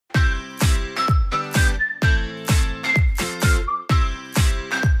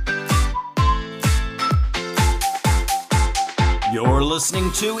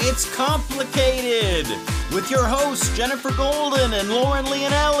listening to It's Complicated with your hosts Jennifer Golden and Lauren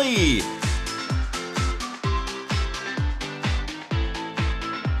Leonelli.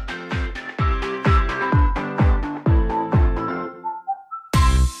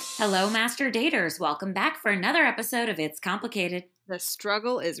 Hello, Master Daters. Welcome back for another episode of It's Complicated. The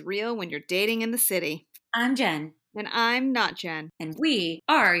struggle is real when you're dating in the city. I'm Jen. And I'm not Jen. And we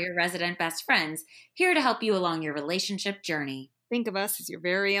are your resident best friends, here to help you along your relationship journey. Think of us as your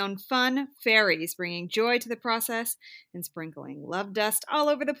very own fun fairies, bringing joy to the process and sprinkling love dust all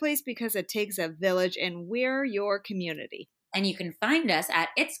over the place because it takes a village and we're your community. And you can find us at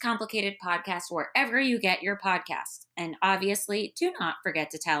It's Complicated Podcast wherever you get your podcasts. And obviously, do not forget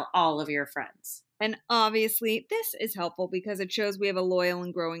to tell all of your friends. And obviously, this is helpful because it shows we have a loyal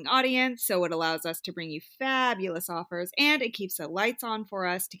and growing audience, so it allows us to bring you fabulous offers, and it keeps the lights on for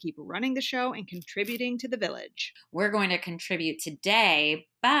us to keep running the show and contributing to the village. We're going to contribute today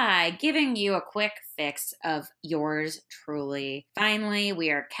by giving you a quick fix of yours truly. Finally,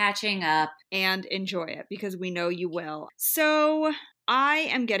 we are catching up. And enjoy it, because we know you will. So I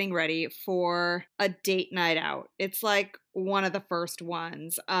am getting ready for a date night out. It's like one of the first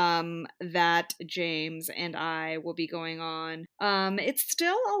ones that James and I will be going on. It's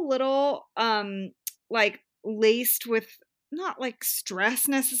still a little like laced with not like stress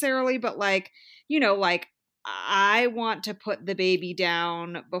necessarily, but like, you know, like I want to put the baby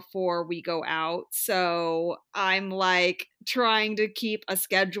down before we go out. So I'm like trying to keep a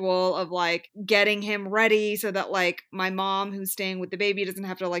schedule of like getting him ready so that like my mom who's staying with the baby doesn't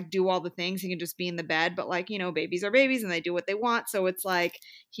have to like do all the things. He can just be in the bed. But like, you know, babies are babies and they do what they want. So it's like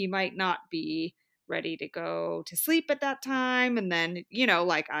he might not be ready to go to sleep at that time. And then, you know,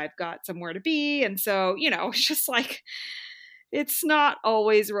 like I've got somewhere to be. And so, you know, it's just like, it's not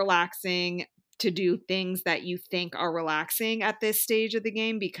always relaxing to do things that you think are relaxing at this stage of the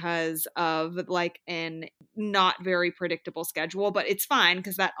game because of like an not very predictable schedule, but it's fine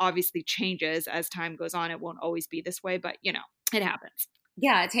because that obviously changes as time goes on. It won't always be this way, but you know, it happens.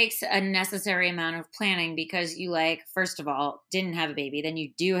 Yeah, it takes a necessary amount of planning because you like, first of all, didn't have a baby, then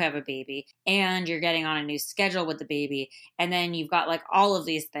you do have a baby, and you're getting on a new schedule with the baby, and then you've got like all of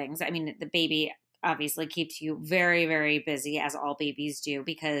these things. I mean, the baby obviously keeps you very, very busy, as all babies do,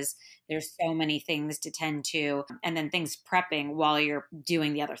 because there's so many things to tend to, and then things prepping while you're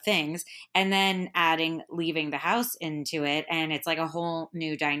doing the other things, and then adding leaving the house into it, and it's like a whole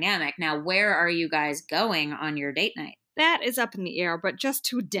new dynamic. Now, where are you guys going on your date night? That is up in the air, but just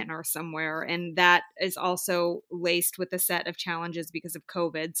to dinner somewhere. And that is also laced with a set of challenges because of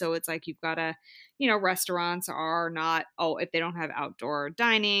COVID. So it's like you've got to, you know, restaurants are not, if they don't have outdoor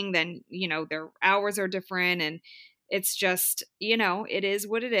dining, then, you know, their hours are different. And it's just, you know, it is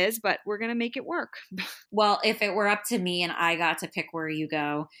what it is, but we're going to make it work. Well, if it were up to me and I got to pick where you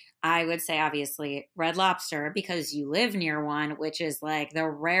go, I would say obviously Red Lobster because you live near one, which is like the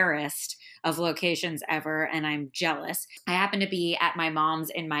rarest of locations ever, and I'm jealous. I happen to be at my mom's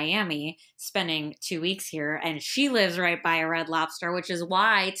in Miami spending 2 weeks here, and she lives right by a Red Lobster, which is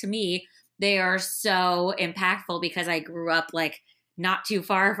why to me they are so impactful because I grew up like not too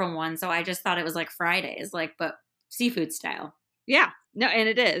far from one, so I just thought it was like Fridays, like but seafood style. Yeah, no, and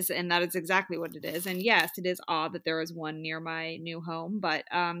it is. And that is exactly what it is. And yes, it is odd that there is one near my new home. But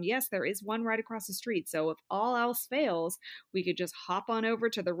yes, there is one right across the street. So if all else fails, we could just hop on over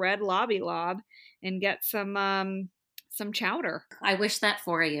to the Red Lobby Lob and get some chowder. I wish that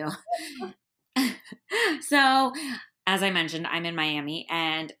for you. So, as I mentioned, I'm in Miami,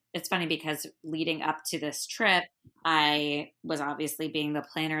 and it's funny because leading up to this trip, I was obviously being the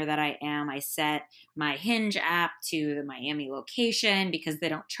planner that I am. I set my Hinge app to the Miami location because they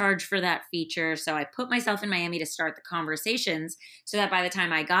don't charge for that feature. So I put myself in Miami to start the conversations so that by the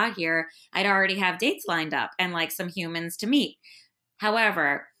time I got here, I'd already have dates lined up and like some humans to meet.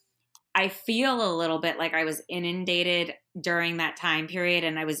 However, I feel a little bit like I was inundated during that time period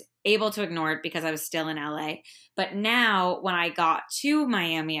and I was able to ignore it because I was still in LA. But now when I got to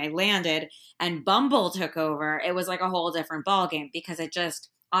Miami, I landed and Bumble took over. It was like a whole different ballgame because it just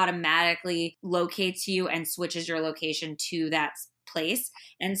automatically locates you and switches your location to that place.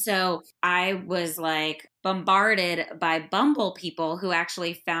 And so I was like bombarded by Bumble people who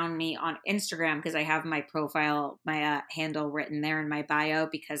actually found me on Instagram because I have my profile, my handle written there in my bio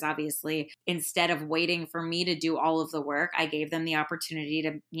because obviously instead of waiting for me to do all of the work, I gave them the opportunity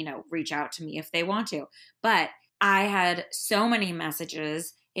to, you know, reach out to me if they want to. But I had so many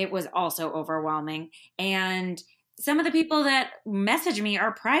messages. It was also overwhelming. And some of the people that message me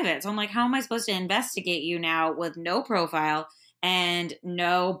are private. So I'm like, how am I supposed to investigate you now with no profile and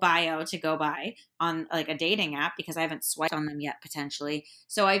no bio to go by on like a dating app because I haven't swiped on them yet potentially.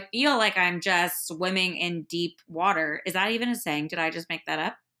 So I feel like I'm just swimming in deep water. Is that even a saying? Did I just make that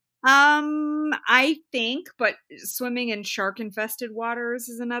up? I think, but swimming in shark-infested waters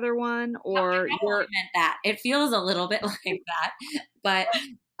is another one, or I you're meant that. It feels a little bit like that, but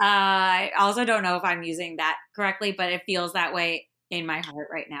I also don't know if I'm using that correctly, but it feels that way in my heart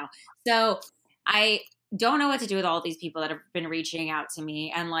right now. So I don't know what to do with all these people that have been reaching out to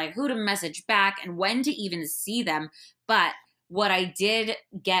me and like who to message back and when to even see them. But what I did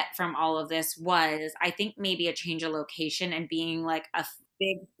get from all of this was I think maybe a change of location and being like a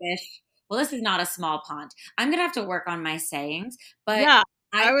big fish. Well, this is not a small pond. I'm going to have to work on my sayings, but yeah.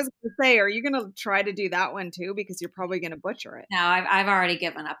 I I was going to say, are you going to try to do that one too? Because you're probably going to butcher it. no, I've already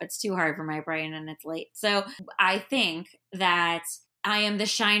given up. It's too hard for my brain and it's late. So I think that I am the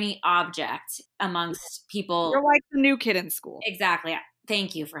shiny object amongst people. You're like the new kid in school. Exactly.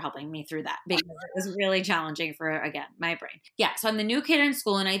 Thank you for helping me through that because it was really challenging for, again, my brain. Yeah. So I'm the new kid in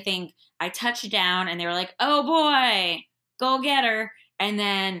school and I think I touched down and they were like, oh boy, go get her. And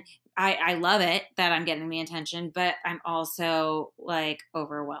then I love it that I'm getting the attention, but I'm also like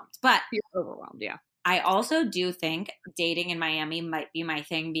overwhelmed. But You're overwhelmed, yeah. I also do think dating in Miami might be my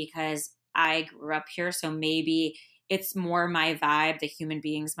thing because I grew up here. So maybe it's more my vibe. The human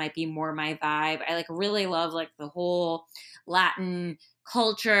beings might be more my vibe. I like really love like the whole Latin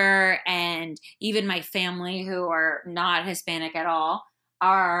culture, and even my family who are not Hispanic at all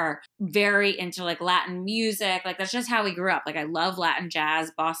are very into like Latin music. Like that's just how we grew up. Like I love Latin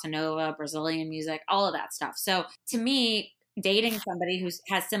jazz, bossa nova, Brazilian music, all of that stuff. So to me, dating somebody who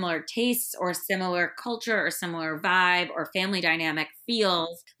has similar tastes or similar culture or similar vibe or family dynamic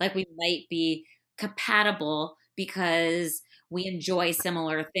feels like we might be compatible because we enjoy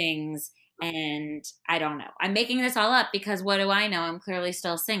similar things. And I don't know. I'm making this all up because what do I know? I'm clearly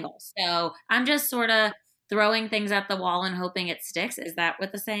still single. So I'm just sort of throwing things at the wall and hoping it sticks. Is that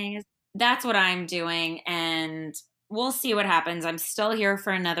what the saying is? That's what I'm doing. And we'll see what happens. I'm still here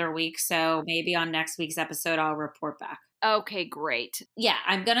for another week. So maybe on next week's episode, I'll report back. Okay, great. Yeah,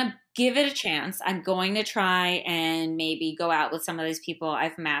 I'm going to give it a chance. I'm going to try and maybe go out with some of these people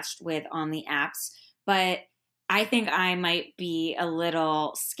I've matched with on the apps. But I think I might be a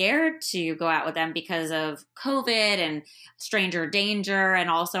little scared to go out with them because of COVID and stranger danger. And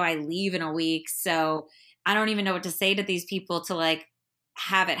also I leave in a week. So I don't even know what to say to these people to like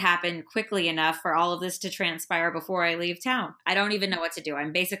have it happen quickly enough for all of this to transpire before I leave town. I don't even know what to do.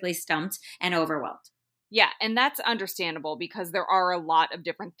 I'm basically stumped and overwhelmed. Yeah, and that's understandable because there are a lot of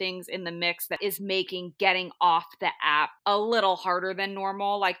different things in the mix that is making getting off the app a little harder than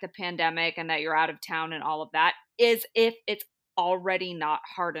normal, like the pandemic and that you're out of town and all of that, is if it's already not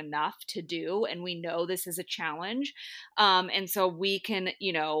hard enough to do. And we know this is a challenge. And so we can,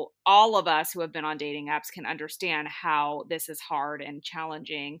 all of us who have been on dating apps can understand how this is hard and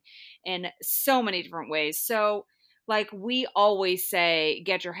challenging in so many different ways. So like we always say,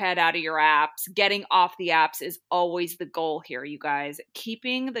 get your head out of your apps. Getting off the apps is always the goal here, you guys.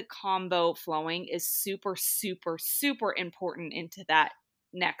 Keeping the combo flowing is super, super, super important into that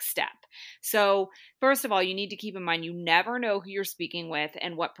next step. So first of all, you need to keep in mind you never know who you're speaking with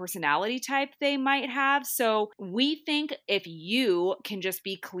and what personality type they might have. So we think if you can just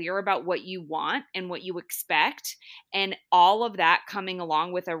be clear about what you want and what you expect and all of that coming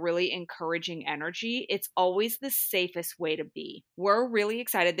along with a really encouraging energy, it's always the safest way to be. We're really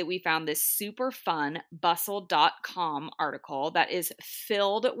excited that we found this super fun bustle.com article that is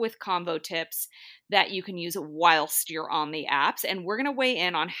filled with convo tips that you can use whilst you're on the apps. And we're going to weigh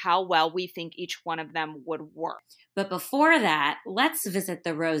in on how well we think each one of them would work. But before that, let's visit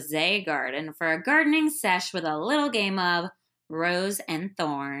the Rosé Garden for a gardening sesh with a little game of Rose and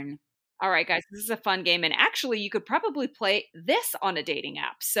Thorn. All right, guys, this is a fun game. And actually, you could probably play this on a dating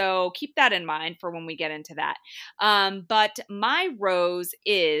app. So keep that in mind for when we get into that. But my rose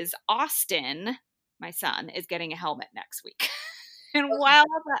is Austin, my son, is getting a helmet next week. And while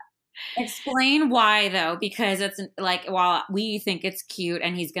that... Explain why, though, because it's like, while we think it's cute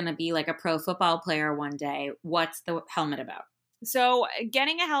and he's going to be like a pro football player one day, what's the helmet about? So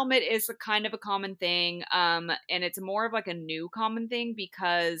getting a helmet is a kind of a common thing, and it's more of like a new common thing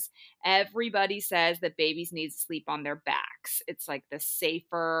because everybody says that babies need to sleep on their backs. It's like the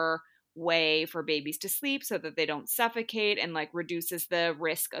safer way for babies to sleep so that they don't suffocate and like reduces the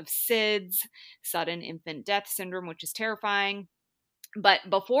risk of SIDS, sudden infant death syndrome, which is terrifying. But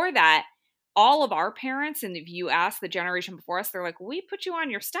before that, all of our parents, and if you ask the generation before us, they're like, we put you on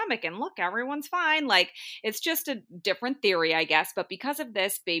your stomach and look, everyone's fine. Like, it's just a different theory, I guess. But because of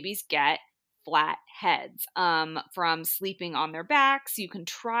this, babies get flat heads from sleeping on their backs. You can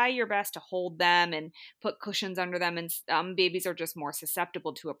try your best to hold them and put cushions under them, and babies are just more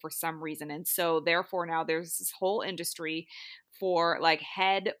susceptible to it for some reason. And so therefore now there's this whole industry for like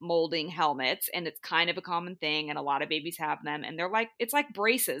head molding helmets, and it's kind of a common thing, and a lot of babies have them, and they're like, it's like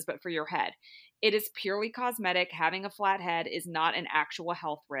braces but for your head. It is purely cosmetic. Having a flat head is not an actual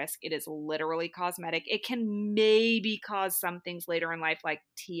health risk. It is literally cosmetic. It can maybe cause some things later in life, like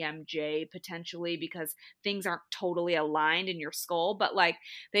TMJ potentially, because things aren't totally aligned in your skull. But like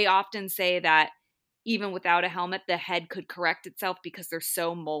they often say that even without a helmet, the head could correct itself because they're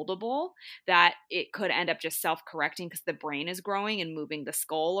so moldable that it could end up just self-correcting because the brain is growing and moving the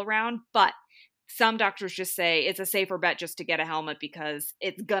skull around. But some doctors just say it's a safer bet just to get a helmet because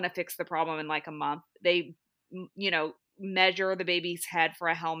it's going to fix the problem in like a month. They, measure the baby's head for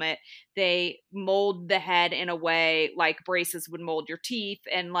a helmet. They mold the head in a way like braces would mold your teeth,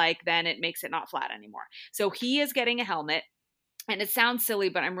 and like then it makes it not flat anymore. So he is getting a helmet. And it sounds silly,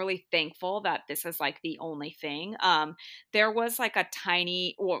 but I'm really thankful that this is like the only thing. There was like a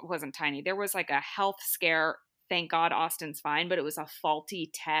tiny, well, it wasn't tiny. There was like a health scare. Thank God Austin's fine, but it was a faulty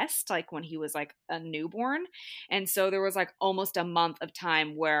test, like when he was like a newborn. And so there was like almost a month of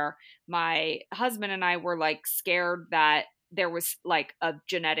time where my husband and I were like scared that there was like a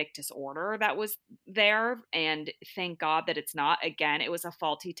genetic disorder that was there. And thank God that it's not. Again, it was a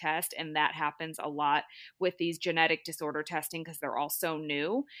faulty test. And that happens a lot with these genetic disorder testing because they're all so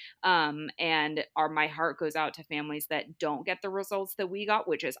new. My heart goes out to families that don't get the results that we got,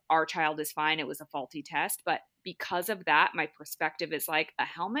 which is our child is fine. It was a faulty test. But because of that, my perspective is like, a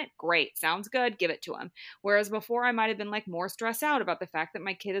helmet? Great. Sounds good. Give it to him. Whereas before I might have been like more stressed out about the fact that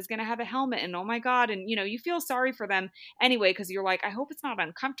my kid is going to have a helmet and oh my God. And you feel sorry for them anyway, because you're like, I hope it's not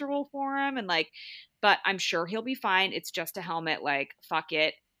uncomfortable for him. And like, but I'm sure he'll be fine. It's just a helmet. Like, fuck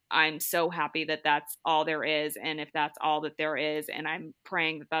it. I'm so happy that that's all there is. And if that's all that there is, and I'm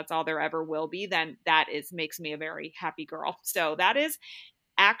praying that that's all there ever will be, then that makes me a very happy girl. So that is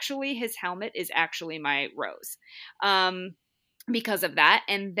actually, his helmet is actually my rose. Because of that.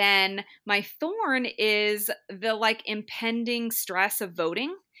 And then my thorn is the like impending stress of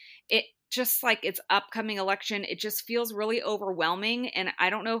voting. It just like it's upcoming election. It just feels really overwhelming. And I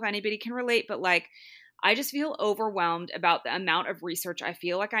don't know if anybody can relate, but like, I just feel overwhelmed about the amount of research I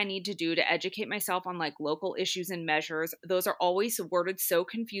feel like I need to do to educate myself on like local issues and measures. Those are always worded so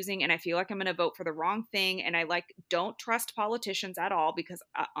confusing, and I feel like I'm going to vote for the wrong thing. And I like don't trust politicians at all because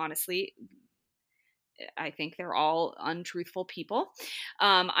honestly, I think they're all untruthful people.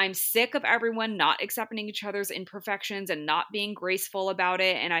 I'm sick of everyone not accepting each other's imperfections and not being graceful about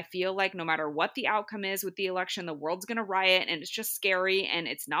it. And I feel like no matter what the outcome is with the election, the world's going to riot, and it's just scary, and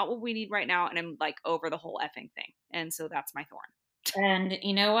it's not what we need right now. And I'm like over the whole effing thing. And so that's my thorn. And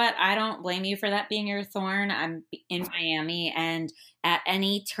you know what? I don't blame you for that being your thorn. I'm in Miami, and at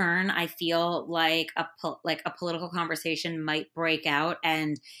any turn, I feel like a political conversation might break out,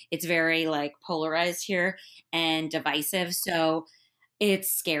 and it's very like polarized here and divisive. So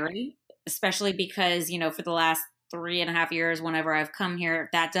it's scary, especially because for the last 3.5 years, whenever I've come here,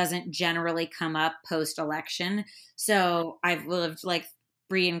 that doesn't generally come up post-election. So I've lived like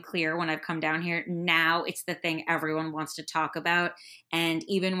free and clear when I've come down here. Now it's the thing everyone wants to talk about. And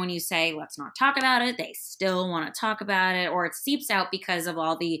even when you say, let's not talk about it, they still want to talk about it, or it seeps out because of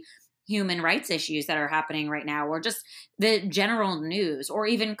all the human rights issues that are happening right now, or just the general news, or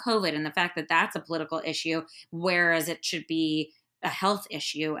even COVID and the fact that that's a political issue, whereas it should be a health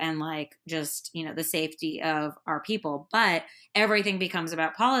issue and like just, the safety of our people. But everything becomes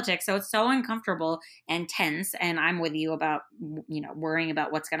about politics. So it's so uncomfortable and tense. And I'm with you about, worrying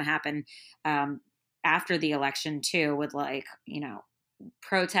about what's going to happen after the election too, with like,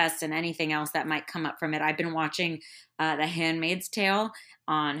 protests and anything else that might come up from it. I've been watching The Handmaid's Tale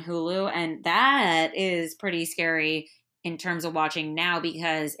on Hulu, and that is pretty scary in terms of watching now,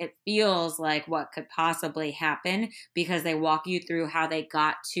 because it feels like what could possibly happen, because they walk you through how they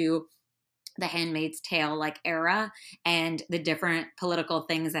got to the Handmaid's Tale like era and the different political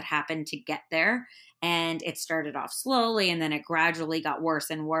things that happened to get there. And it started off slowly, and then it gradually got worse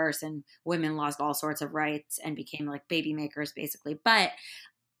and worse, and women lost all sorts of rights and became like baby makers basically. But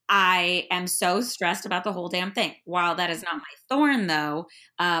I am so stressed about the whole damn thing. While that is not my thorn though,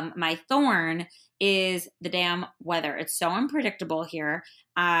 my thorn is the damn weather. It's so unpredictable here.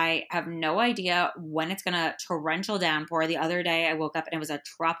 I have no idea when it's going to torrential downpour. The other day I woke up and it was a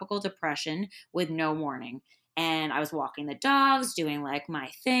tropical depression with no warning. and I was walking the dogs, doing like my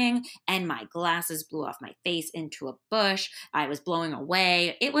thing, and my glasses blew off my face into a bush. I was blowing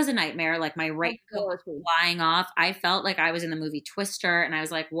away. It was a nightmare. Like my right coat was flying off. I felt like I was in the movie Twister, and I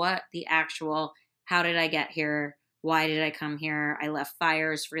was like, what the actual, how did I get here? Why did I come here? I left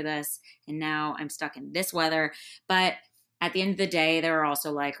fires for this, and now I'm stuck in this weather. But at the end of the day, there are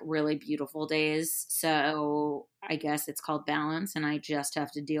also like really beautiful days. So I guess it's called balance, and I just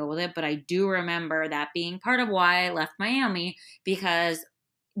have to deal with it. But I do remember that being part of why I left Miami, because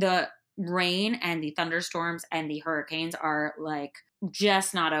the rain and the thunderstorms and the hurricanes are like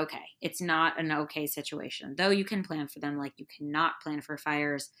just not okay. It's not an okay situation. Though you can plan for them, like you cannot plan for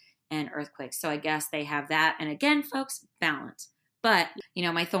fires and earthquakes. So I guess they have that. And again, folks, balance. But, you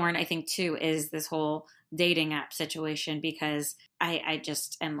know, my thorn, I think, too, is this whole dating app situation, because I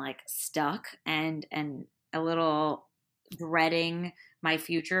just am like stuck and a little dreading my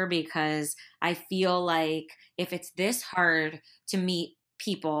future, because I feel like if it's this hard to meet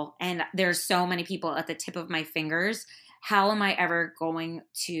people and there's so many people at the tip of my fingers, how am I ever going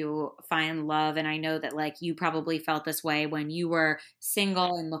to find love? And I know that like you probably felt this way when you were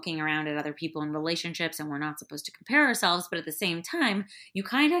single and looking around at other people in relationships, and we're not supposed to compare ourselves. But at the same time, you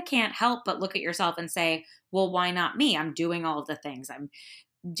kind of can't help but look at yourself and say, well, why not me? I'm doing all of the things. I'm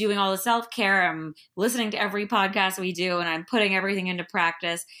doing all the self-care. I'm listening to every podcast we do, and I'm putting everything into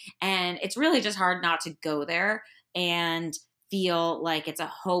practice. And it's really just hard not to go there and feel like it's a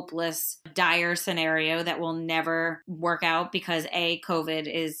hopeless, dire scenario that will never work out, because A,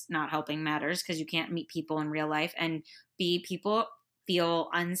 COVID is not helping matters because you can't meet people in real life, and B, people feel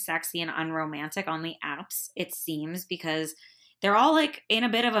unsexy and unromantic on the apps, it seems, because they're all like in a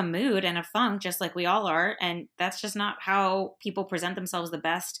bit of a mood and a funk, just like we all are, and that's just not how people present themselves the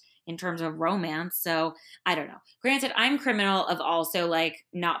best in terms of romance. So I don't know. Granted, I'm criminal of also like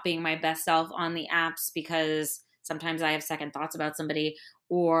not being my best self on the apps, because sometimes I have second thoughts about somebody,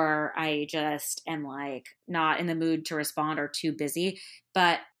 or I just am like not in the mood to respond or too busy.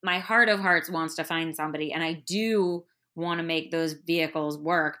 But my heart of hearts wants to find somebody, and I do want to make those vehicles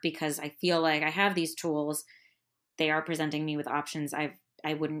work, because I feel like I have these tools. They are presenting me with options I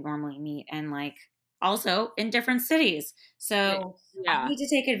wouldn't normally meet, and like also in different cities. So I need to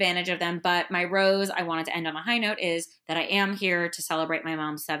take advantage of them. But my rose, I wanted to end on a high note, is that I am here to celebrate my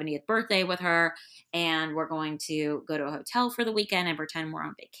mom's 70th birthday with her. And we're going to go to a hotel for the weekend and pretend we're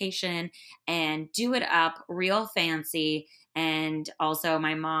on vacation and do it up real fancy. And also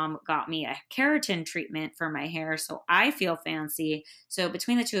my mom got me a keratin treatment for my hair, so I feel fancy. So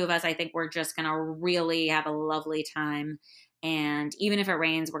between the two of us, I think we're just going to really have a lovely time. And even if it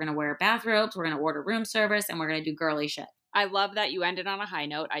rains, we're going to wear bathrobes, we're going to order room service, and we're going to do girly shit. I love that you ended on a high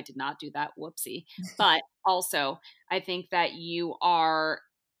note. I did not do that. Whoopsie. But also, I think that you are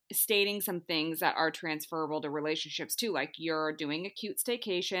stating some things that are transferable to relationships too. Like you're doing a cute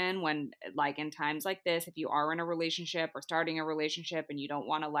staycation when, like in times like this, if you are in a relationship or starting a relationship and you don't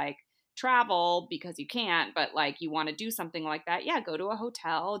want to like travel because you can't, but like you want to do something like that, yeah, go to a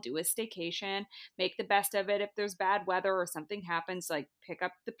hotel, do a staycation, make the best of it. If there's bad weather or something happens, like pick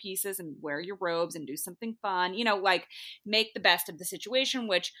up the pieces and wear your robes and do something fun, you know, like make the best of the situation,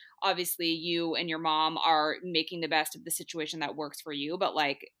 which obviously you and your mom are making the best of the situation that works for you. But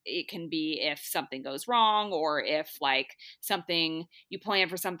like it can be if something goes wrong, or if like something, you plan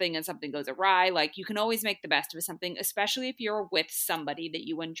for something and something goes awry, like you can always make the best of something, especially if you're with somebody that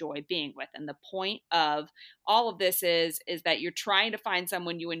you enjoy being with. And the point of all of this is that you're trying to find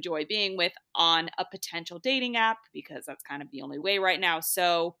someone you enjoy being with on a potential dating app, because that's kind of the only way right now.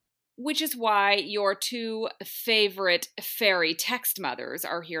 So, which is why your two favorite fairy text mothers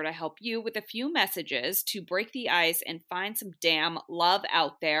are here to help you with a few messages to break the ice and find some damn love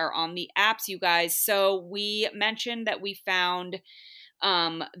out there on the apps, you guys. So we mentioned that we found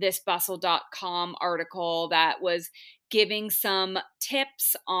this bustle.com article that was giving some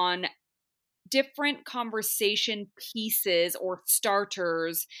tips on different conversation pieces or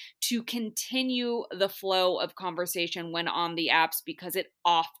starters to continue the flow of conversation when on the apps, because it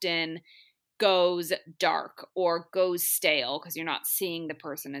often goes dark or goes stale because you're not seeing the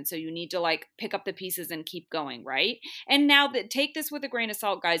person. And so you need to like pick up the pieces and keep going, right? And now that, take this with a grain of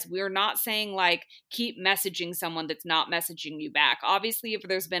salt, guys. We're not saying like keep messaging someone that's not messaging you back. Obviously, if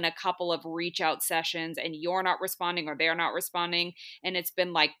there's been a couple of reach out sessions and you're not responding or they're not responding, and it's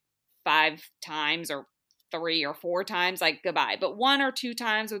been like 5 times or 3 or 4 times, like goodbye. But 1 or 2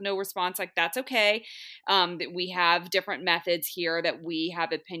 times with no response, like that's okay. That we have different methods here that we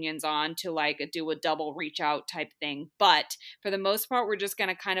have opinions on to like do a double reach out type thing. But for the most part, we're just going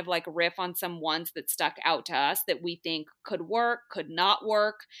to kind of like riff on some ones that stuck out to us that we think could work, could not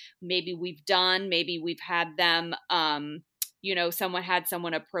work. Maybe we've done, maybe we've had them,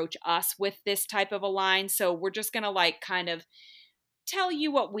 someone approach us with this type of a line. So we're just going to like kind of tell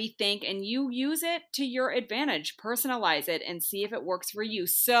you what we think and you use it to your advantage, personalize it and see if it works for you.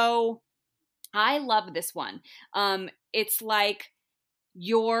 So I love this one. It's like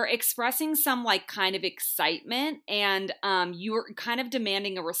you're expressing some like kind of excitement and you're kind of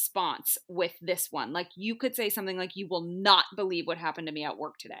demanding a response with this one. Like you could say something like, you will not believe what happened to me at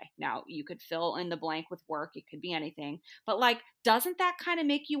work today. Now you could fill in the blank with work. It could be anything, but like, doesn't that kind of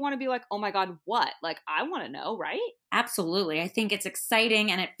make you want to be like, oh my God, what? Like, I want to know, right? Absolutely. I think it's exciting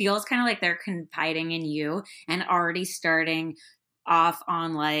and it feels kind of like they're confiding in you and already starting off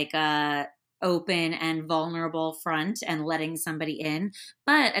on like a open and vulnerable front and letting somebody in.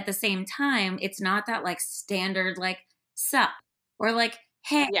 But at the same time, it's not that like standard like sup or like,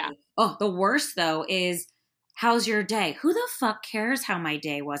 hey. Yeah. Oh, the worst though is, how's your day? Who the fuck cares how my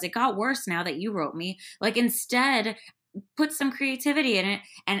day was? It got worse now that you wrote me. Like instead, put some creativity in it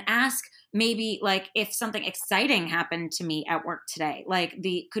and ask maybe like if something exciting happened to me at work today, like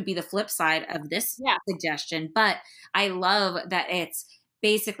could be the flip side of this suggestion. But I love that it's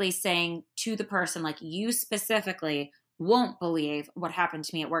basically saying to the person, like you specifically won't believe what happened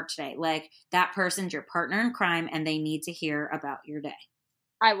to me at work today. Like that person's your partner in crime and they need to hear about your day.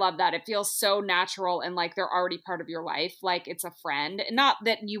 I love that. It feels so natural and like they're already part of your life. Like it's a friend. Not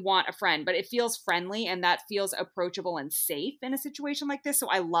that you want a friend, but it feels friendly and that feels approachable and safe in a situation like this. So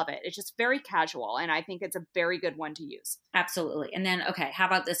I love it. It's just very casual and I think it's a very good one to use. Absolutely. And then, okay, how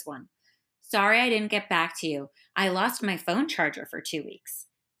about this one? Sorry I didn't get back to you. I lost my phone charger for 2 weeks.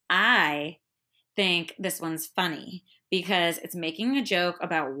 I think this one's funny because it's making a joke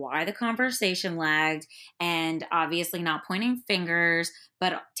about why the conversation lagged and obviously not pointing fingers,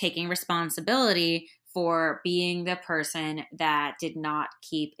 but taking responsibility for being the person that did not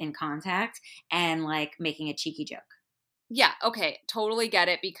keep in contact and like making a cheeky joke. Yeah. Okay. Totally get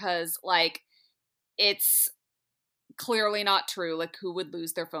it because like it's clearly not true. Like who would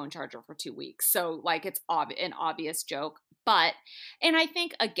lose their phone charger for 2 weeks? So like it's an obvious joke. But, and I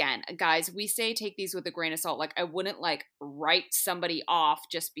think again, guys, we say take these with a grain of salt. Like I wouldn't like write somebody off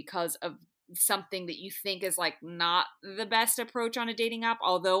just because of something that you think is like not the best approach on a dating app.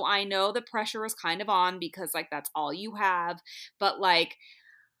 Although I know the pressure is kind of on because like that's all you have. But like,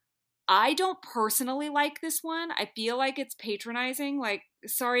 I don't personally like this one. I feel like it's patronizing. Like,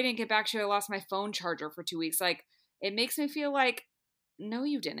 sorry I didn't get back to you. I lost my phone charger for 2 weeks. Like, it makes me feel like, no,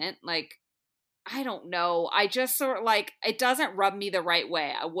 you didn't. Like, I don't know. I just sort of like, it doesn't rub me the right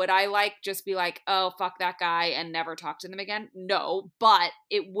way. Would I like just be like, oh, fuck that guy and never talk to them again? No, but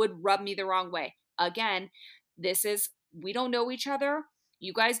it would rub me the wrong way. Again, we don't know each other.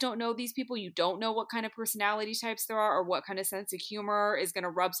 You guys don't know these people. You don't know what kind of personality types there are or what kind of sense of humor is going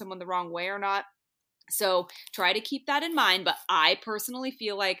to rub someone the wrong way or not. So try to keep that in mind. But I personally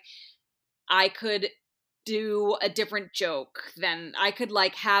feel like I could do a different joke than I could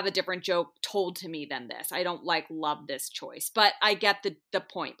like have a different joke told to me than this. I don't like love this choice, but I get the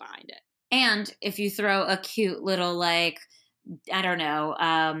point behind it. And if you throw a cute little like, I don't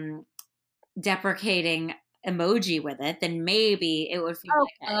know, deprecating emoji with it, then maybe it would feel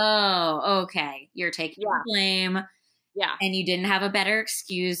like, oh, okay, you're taking the blame. Yeah. And you didn't have a better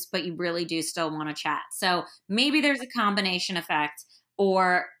excuse, but you really do still want to chat. So maybe there's a combination effect.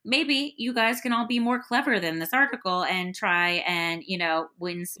 Or maybe you guys can all be more clever than this article and try and,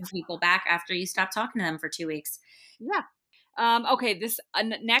 win some people back after you stop talking to them for 2 weeks. Yeah. Okay. This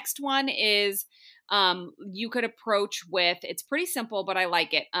next one is you could approach with, it's pretty simple, but I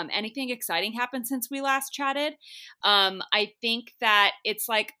like it. Anything exciting happened since we last chatted? I think that it's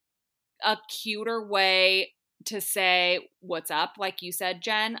like a cuter way to say what's up, like you said,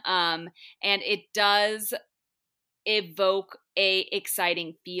 Jen. And it does evoke a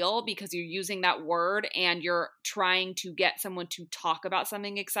exciting feel because you're using that word and you're trying to get someone to talk about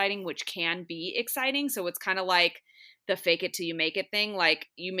something exciting, which can be exciting. So it's kind of like the fake it till you make it thing. Like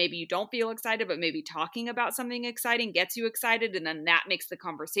you don't feel excited, but maybe talking about something exciting gets you excited. And then that makes the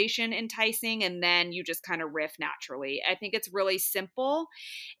conversation enticing. And then you just kind of riff naturally. I think it's really simple.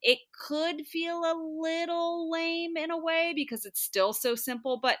 It could feel a little lame in a way because it's still so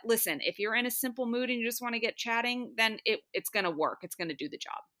simple. But listen, if you're in a simple mood and you just want to get chatting, then it's going to work. It's going to do the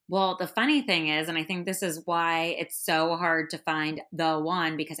job. Well, the funny thing is, and I think this is why it's so hard to find the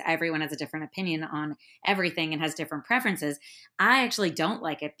one, because everyone has a different opinion on everything and has different preferences. I actually don't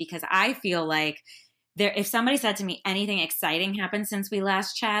like it because I feel like if somebody said to me anything exciting happened since we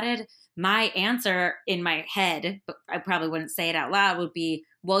last chatted, my answer in my head, but I probably wouldn't say it out loud, would be,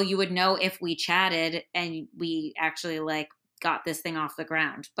 well, you would know if we chatted and we actually like got this thing off the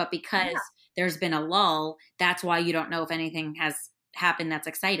ground. But because there's been a lull, that's why you don't know if anything has happened that's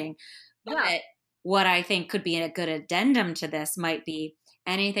exciting. But what I think could be a good addendum to this might be,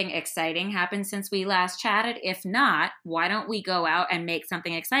 anything exciting happened since we last chatted? If not, why don't we go out and make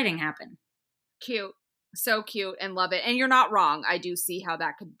something exciting happen? Cute. So cute and love it. And you're not wrong. I do see how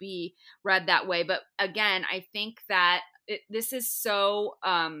that could be read that way. But again, I think that this is so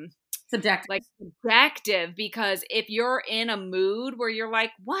subjective. Like subjective, because if you're in a mood where you're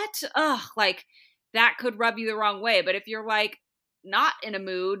like, what? Ugh, like that could rub you the wrong way. But if you're like not in a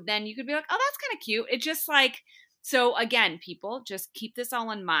mood, then you could be like, oh, that's kind of cute. It's just like, so again, people just keep this all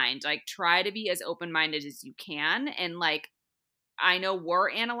in mind. Like try to be as open-minded as you can. And like, I know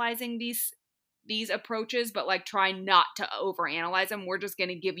we're analyzing these approaches, but like try not to overanalyze them. We're just going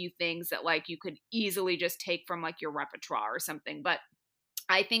to give you things that like you could easily just take from like your repertoire or something. But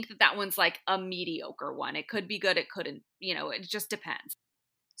I think that one's like a mediocre one. It could be good. It couldn't, it just depends.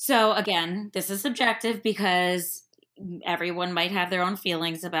 So again, this is subjective because everyone might have their own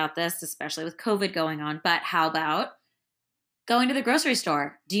feelings about this, especially with COVID going on. But how about going to the grocery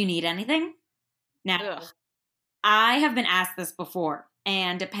store? Do you need anything? Now, I have been asked this before.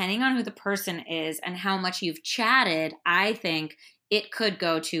 And depending on who the person is and how much you've chatted, I think it could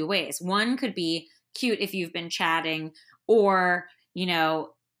go two ways. One could be cute if you've been chatting, or,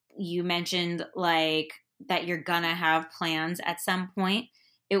 you mentioned like that you're going to have plans at some point.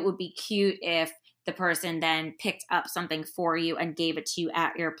 It would be cute if the person then picked up something for you and gave it to you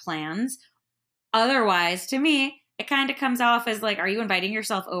at your plans. Otherwise, to me, it kind of comes off as like, are you inviting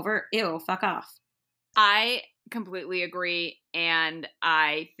yourself over? Ew, fuck off. I completely agree. And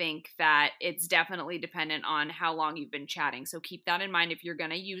I think that it's definitely dependent on how long you've been chatting. So keep that in mind if you're going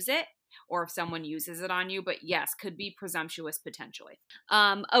to use it or if someone uses it on you. But yes, could be presumptuous potentially.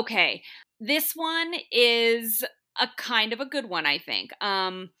 Okay. This one is a kind of a good one, I think.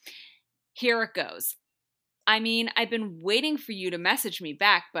 Here it goes. I mean, I've been waiting for you to message me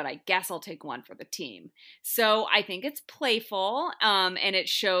back, but I guess I'll take one for the team. So I think it's playful, and it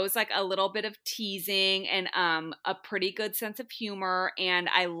shows like a little bit of teasing and a pretty good sense of humor. And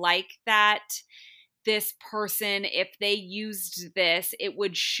I like that this person, if they used this, it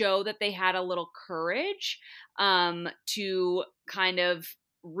would show that they had a little courage to kind of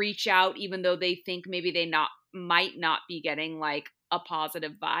reach out, even though they think maybe they might not be getting like a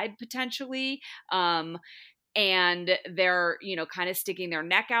positive vibe potentially. And they're, kind of sticking their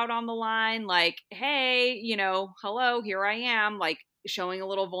neck out on the line, like, hey, hello, here I am, like showing a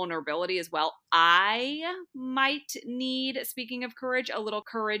little vulnerability as well. I might need, speaking of courage, a little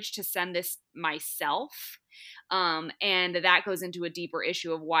courage to send this myself. And that goes into a deeper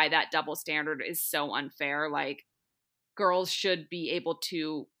issue of why that double standard is so unfair. Like, girls should be able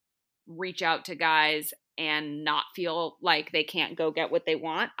to reach out to guys and not feel like they can't go get what they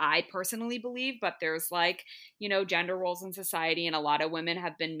want. I personally believe, but there's like, gender roles in society, and a lot of women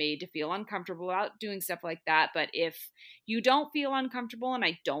have been made to feel uncomfortable about doing stuff like that. But if you don't feel uncomfortable, and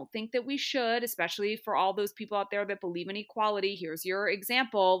I don't think that we should, especially for all those people out there that believe in equality, here's your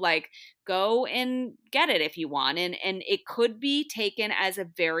example, like go and get it if you want. And it could be taken as a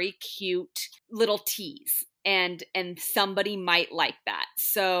very cute little tease. And somebody might like that.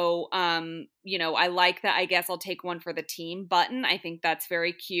 So, I like that. I guess I'll take one for the team button. I think that's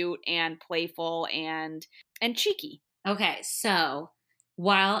very cute and playful and cheeky. Okay. So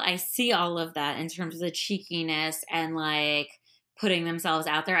while I see all of that in terms of the cheekiness and like putting themselves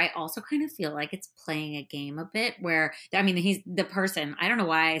out there, I also kind of feel like it's playing a game a bit where, he's the person. I don't know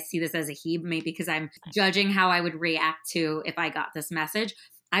why I see this as a he, maybe because I'm judging how I would react to if I got this message.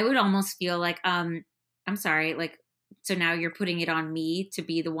 I would almost feel like, I'm sorry, like, so now you're putting it on me to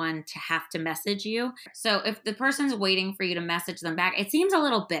be the one to have to message you. So if the person's waiting for you to message them back, it seems a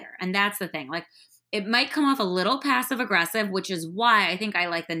little bitter. And that's the thing. Like, it might come off a little passive aggressive, which is why I think I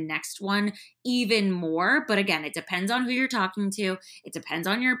like the next one even more. But again, it depends on who you're talking to. It depends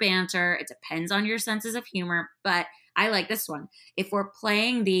on your banter. It depends on your senses of humor. But I like this one. If we're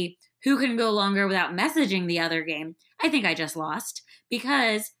playing the who can go longer without messaging the other game, I think I just lost,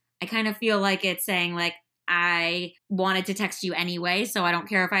 because I kind of feel like it's saying like, I wanted to text you anyway, so I don't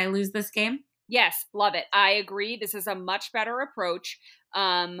care if I lose this game. Yes, love it. I agree. This is a much better approach.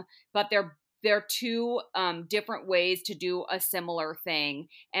 But they're they're two different ways to do a similar thing.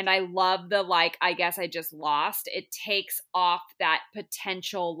 And I love the, like, I guess I just lost. It takes off that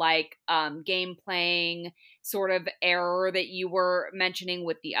potential, like, game playing sort of error that you were mentioning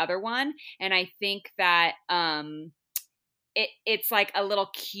with the other one. And I think that it's like a little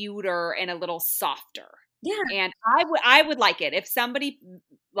cuter and a little softer. Yeah. And I would like it. If somebody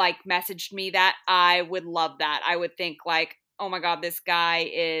like messaged me that, I would love that. I would think like, oh my God, this guy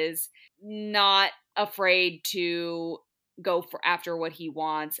is not afraid to go for after what he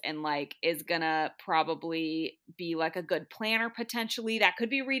wants and like is gonna probably be like a good planner potentially. That could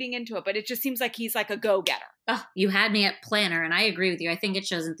be reading into it, but it just seems like he's like a go-getter. Oh, you had me at planner, and I agree with you. I think it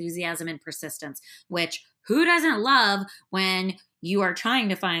shows enthusiasm and persistence, which who doesn't love when you are trying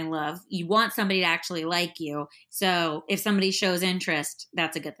to find love? You want somebody to actually like you. So if somebody shows interest,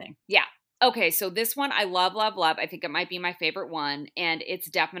 that's a good thing. Yeah. Okay, so this one I love, love, love. I think it might be my favorite one, and it's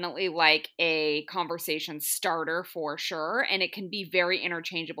definitely like a conversation starter for sure, and it can be very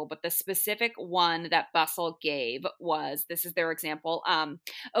interchangeable, but the specific one that Bustle gave was, this is their example,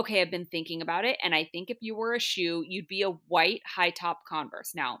 okay, I've been thinking about it, and I think if you were a shoe, you'd be a white high-top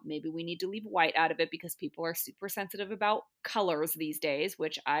Converse. Now, maybe we need to leave white out of it because people are super sensitive about colors these days,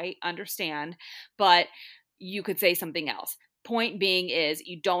 which I understand, but you could say something else. Point being is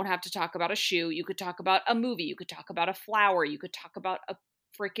you don't have to talk about a shoe. You could talk about a movie. You could talk about a flower. You could talk about a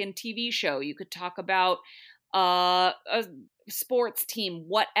freaking TV show. You could talk about a sports team,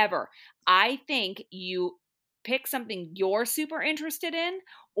 whatever. I think you pick something you're super interested in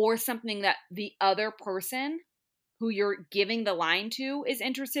or something that the other person who you're giving the line to is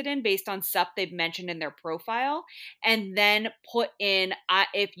interested in based on stuff they've mentioned in their profile, and then put in,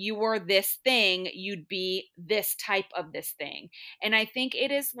 if you were this thing, you'd be this type of this thing. And I think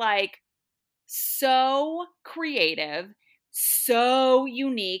it is like so creative, so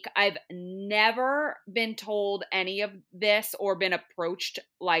unique. I've never been told any of this or been approached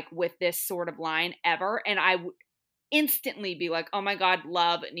like with this sort of line ever. And I would instantly be like, oh my God,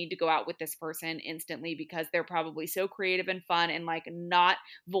 love, need to go out with this person instantly because they're probably so creative and fun and like not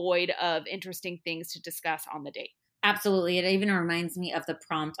void of interesting things to discuss on the date. Absolutely. It even reminds me of the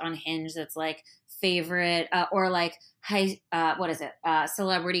prompt on Hinge that's like favorite or like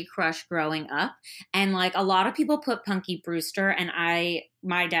celebrity crush growing up. And like a lot of people put Punky Brewster, and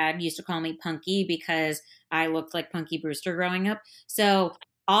my dad used to call me Punky because I looked like Punky Brewster growing up. So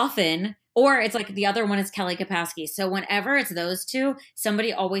often, or it's like the other one is Kelly Kapowski. So whenever it's those two,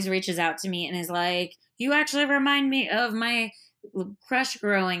 somebody always reaches out to me and is like, you actually remind me of my crush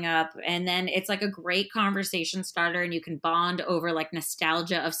growing up. And then it's like a great conversation starter, and you can bond over like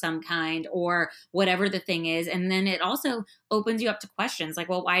nostalgia of some kind or whatever the thing is. And then it also opens you up to questions like,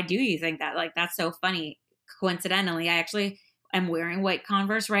 well, why do you think that? Like, that's so funny. Coincidentally, I actually am wearing white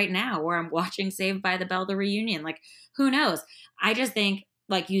Converse right now, or I'm watching Saved by the Bell, the reunion. Like, who knows? I just think,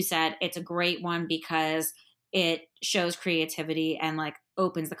 like you said, it's a great one because it shows creativity and like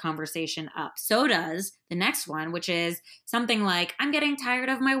opens the conversation up. So does the next one, which is something like, I'm getting tired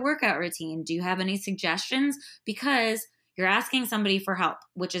of my workout routine. Do you have any suggestions? Because you're asking somebody for help,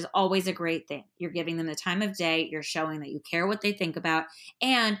 which is always a great thing. You're giving them the time of day. You're showing that you care what they think about,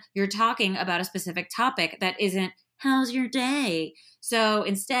 and you're talking about a specific topic that isn't, how's your day? So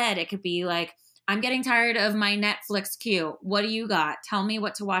instead it could be like, I'm getting tired of my Netflix queue. What do you got? Tell me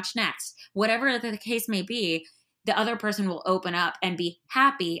what to watch next. Whatever the case may be, the other person will open up and be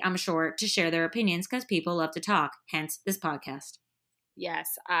happy, I'm sure, to share their opinions because people love to talk, hence this podcast.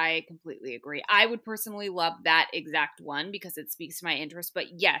 Yes, I completely agree. I would personally love that exact one because it speaks to my interest. But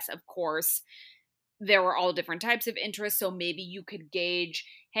yes, of course, there were all different types of interests. So maybe you could gauge,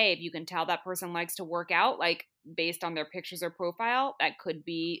 hey, if you can tell that person likes to work out, like based on their pictures or profile, that could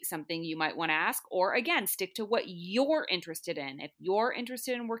be something you might want to ask. Or again, stick to what you're interested in. If you're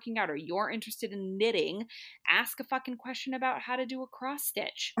interested in working out or you're interested in knitting, ask a fucking question about how to do a cross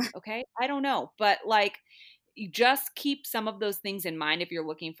stitch. Okay. I don't know, but like, you just keep some of those things in mind if you're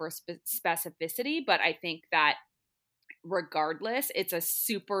looking for specificity. But I think that regardless, it's a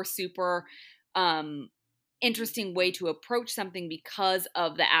super, super interesting way to approach something because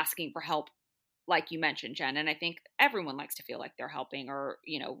of the asking for help, like you mentioned, Jen. And I think everyone likes to feel like they're helping or,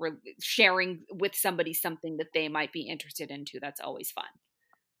 you know, sharing with somebody something that they might be interested in too. That's always fun.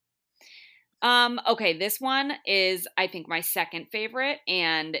 Okay, this one is, I think, my second favorite,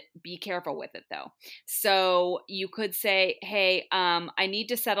 and be careful with it though. So you could say, hey, I need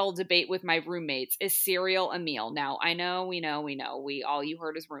to settle debate with my roommates. Is cereal a meal? Now, I know, we all you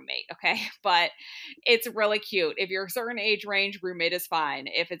heard is roommate, okay? But it's really cute. If you're a certain age range, roommate is fine.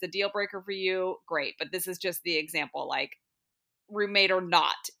 If it's a deal breaker for you, great. But this is just the example, like, roommate or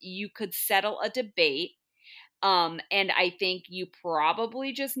not, you could settle a debate. And I think you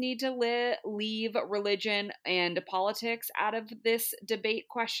probably just need to leave religion and politics out of this debate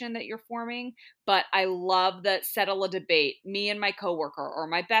question that you're forming. But I love that settle a debate. Me and my coworker or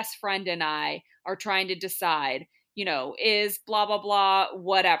my best friend and I are trying to decide, is blah, blah, blah,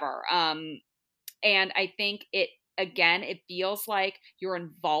 whatever. And I think again, it feels like you're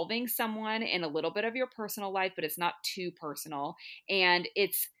involving someone in a little bit of your personal life, but it's not too personal. And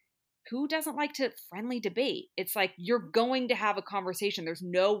who doesn't like to friendly debate? It's like you're going to have a conversation. There's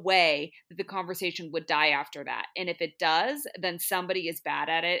no way that the conversation would die after that. And if it does, then somebody is bad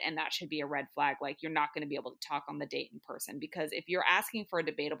at it, and that should be a red flag. Like, you're not going to be able to talk on the date in person, because if you're asking for a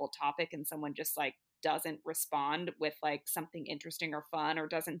debatable topic and someone just like doesn't respond with like something interesting or fun, or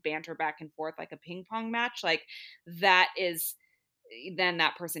doesn't banter back and forth like a ping pong match, like then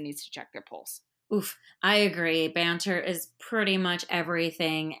that person needs to check their pulse. Oof, I agree. Banter is pretty much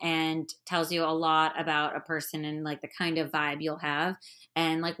everything and tells you a lot about a person and like the kind of vibe you'll have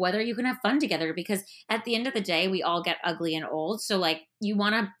and like whether you can have fun together, because at the end of the day, we all get ugly and old. So like you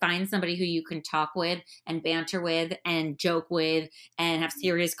want to find somebody who you can talk with and banter with and joke with and have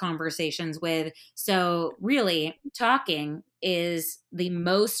serious conversations with. So really, talking is the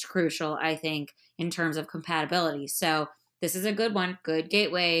most crucial, I think, in terms of compatibility. So this is a good one, good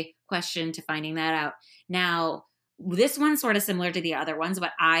gateway question to finding that out. Now, this one's sort of similar to the other ones,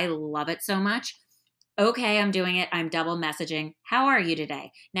 but I love it so much. Okay, I'm doing it. I'm double messaging. How are you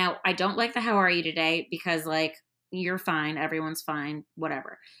today? Now, I don't like the how are you today because like you're fine, everyone's fine,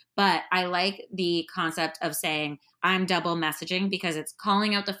 whatever. But I like the concept of saying I'm double messaging because it's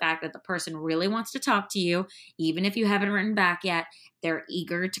calling out the fact that the person really wants to talk to you, even if you haven't written back yet. They're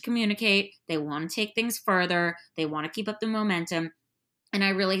eager to communicate. They want to take things further. They want to keep up the momentum. And I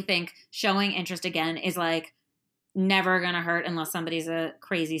really think showing interest again is like never going to hurt unless somebody's a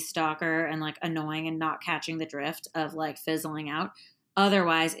crazy stalker and like annoying and not catching the drift of like fizzling out.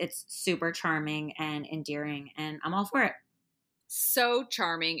 Otherwise, it's super charming and endearing, and I'm all for it. So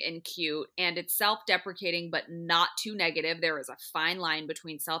charming and cute, and it's self-deprecating but not too negative. There is a fine line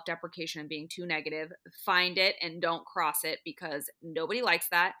between self-deprecation and being too negative. Find it and don't cross it, because nobody likes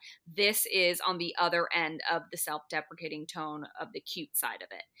that. This is on the other end of the self-deprecating tone of the cute side of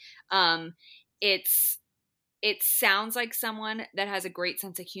it. It sounds like someone that has a great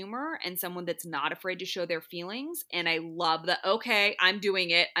sense of humor and someone that's not afraid to show their feelings. And I love that. Okay, I'm doing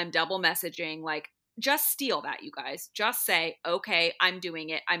it. I'm double messaging. Like, just steal that, you guys. Just say, okay, I'm doing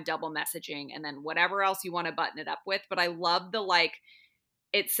it. I'm double messaging. And then whatever else you want to button it up with. But I love the like,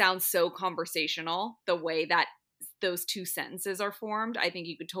 it sounds so conversational, the way that those two sentences are formed. I think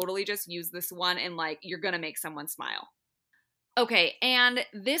you could totally just use this one and like, you're going to make someone smile. Okay. And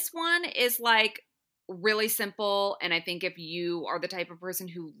this one is like really simple. And I think if you are the type of person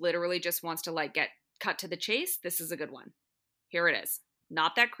who literally just wants to like get cut to the chase, this is a good one. Here it is.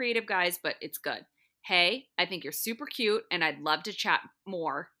 Not that creative, guys, but it's good. Hey, I think you're super cute and I'd love to chat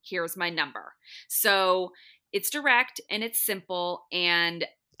more. Here's my number. So it's direct and it's simple. And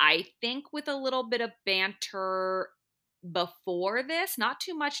I think with a little bit of banter before this, not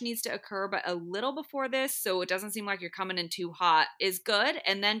too much needs to occur, but a little before this, so it doesn't seem like you're coming in too hot, is good.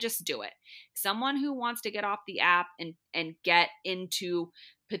 And then just do it. Someone who wants to get off the app and get into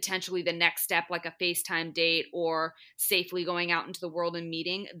potentially the next step, like a FaceTime date or safely going out into the world and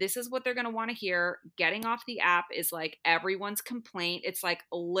meeting, this is what they're going to want to hear. Getting off the app is like everyone's complaint. It's like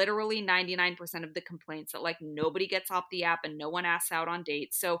literally 99% of the complaints that like nobody gets off the app and no one asks out on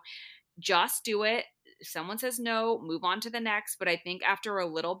dates. So just do it. If someone says no, move on to the next. But I think after a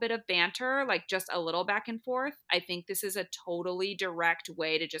little bit of banter, like just a little back and forth, I think this is a totally direct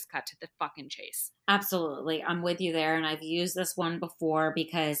way to just cut to the fucking chase. Absolutely. I'm with you there. And I've used this one before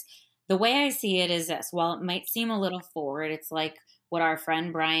because the way I see it is this. While it might seem a little forward, it's like what our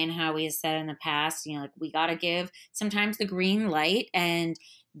friend Brian Howie has said in the past, like we got to give sometimes the green light, and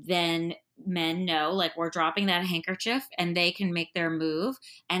then men know like we're dropping that handkerchief and they can make their move.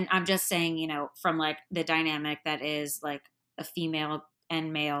 And I'm just saying, from like the dynamic that is like a female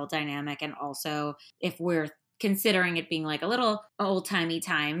and male dynamic. And also if we're considering it being like a little old-timey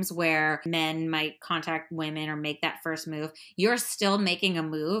times where men might contact women or make that first move, you're still making a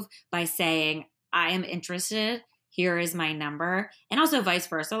move by saying, I am interested. Here is my number. And also vice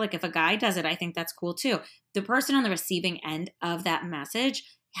versa. Like if a guy does it, I think that's cool too. The person on the receiving end of that message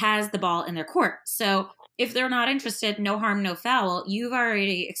has the ball in their court. So if they're not interested, no harm, no foul. You've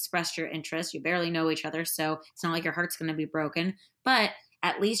already expressed your interest. You barely know each other, so it's not like your heart's going to be broken. But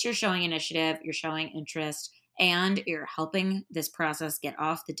at least you're showing initiative. You're showing interest. and you're helping this process get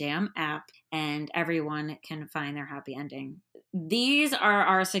off the damn app, and everyone can find their happy ending. These are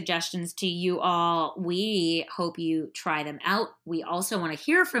our suggestions to you all. We hope you try them out. We also want to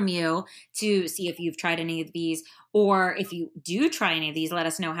hear from you to see if you've tried any of these, or if you do try any of these, let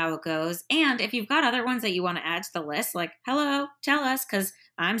us know how it goes. And if you've got other ones that you want to add to the list, like, hello, tell us, because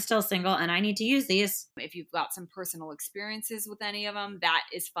I'm still single and I need to use these. If you've got some personal experiences with any of them, that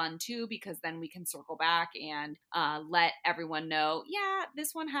is fun too, because then we can circle back and let everyone know, yeah,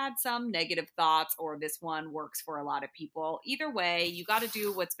 this one had some negative thoughts, or this one works for a lot of people. Either way, you got to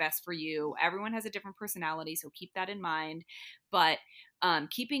do what's best for you. Everyone has a different personality, so keep that in mind. But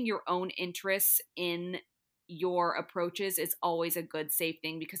keeping your own interests in your approaches is always a good, safe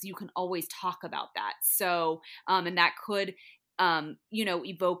thing, because you can always talk about that. So, and that could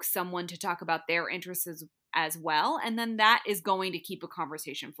evoke someone to talk about their interests as well. And then that is going to keep a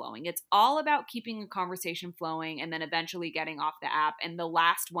conversation flowing. It's all about keeping a conversation flowing and then eventually getting off the app. And the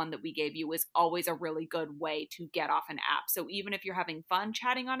last one that we gave you is always a really good way to get off an app. So even if you're having fun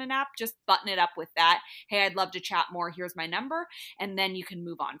chatting on an app, just button it up with that. Hey, I'd love to chat more. Here's my number. And then you can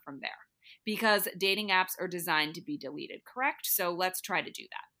move on from there, because dating apps are designed to be deleted, correct? So let's try to do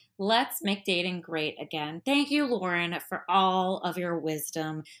that. Let's make dating great again. Thank you, Lauren, for all of your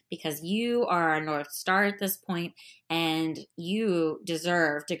wisdom, because you are our North Star at this point, and you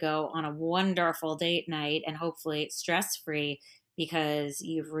deserve to go on a wonderful date night, and hopefully stress-free, because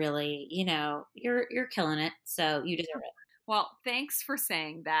you've really, you're killing it. So you deserve it. Well, thanks for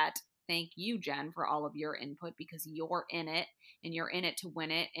saying that. Thank you, Jen, for all of your input, because you're in it and you're in it to win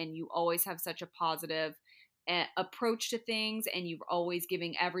it. And you always have such a positive approach to things, and you're always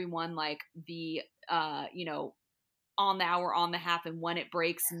giving everyone like the on the hour, on the half, and when it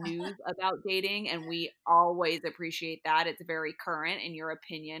breaks news about dating, and we always appreciate that. It's very current in your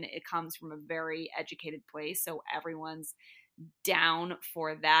opinion. It comes from a very educated place, so everyone's down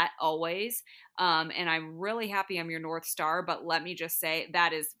for that always. And I'm really happy I'm your North Star, but let me just say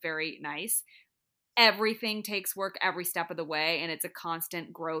that is very nice. Everything takes work every step of the way, and it's a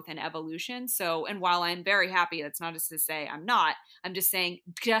constant growth and evolution. So, and while I'm very happy, that's not just to say I'm not. I'm just saying,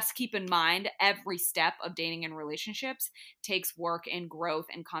 just keep in mind every step of dating and relationships takes work and growth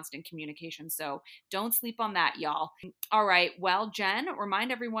and constant communication. So don't sleep on that, y'all. All right. Well, Jen,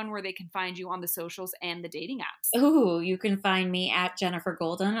 remind everyone where they can find you on the socials and the dating apps. Ooh, you can find me at Jennifer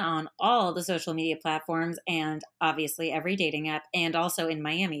Golden on all the social media platforms, and obviously every dating app, and also in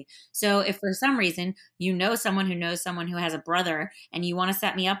Miami. So if for some reason you know someone who has a brother and you want to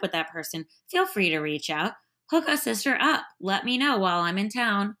set me up with that person, feel free to reach out. Hook a sister up. Let me know while I'm in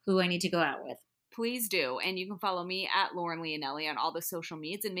town who I need to go out with. Please do. And you can follow me at Lauren Leonelli on all the social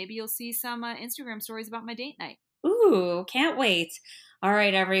medias, and maybe you'll see some Instagram stories about my date night. Ooh, can't wait. All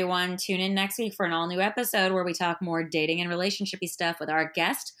right, everyone. Tune in next week for an all-new episode where we talk more dating and relationship-y stuff with our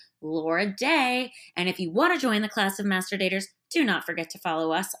guest, Laura Day. And if you want to join the class of master daters, do not forget to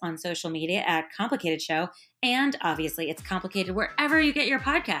follow us on social media at Complicated Show. And obviously, it's Complicated wherever you get your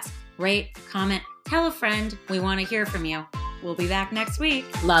podcast. Rate, comment, tell a friend. We want to hear from you. We'll be back next week.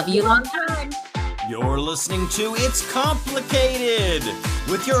 Love you long time. You're listening to It's Complicated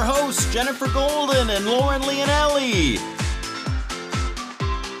with your hosts, Jennifer Golden and Lauren Leonelli.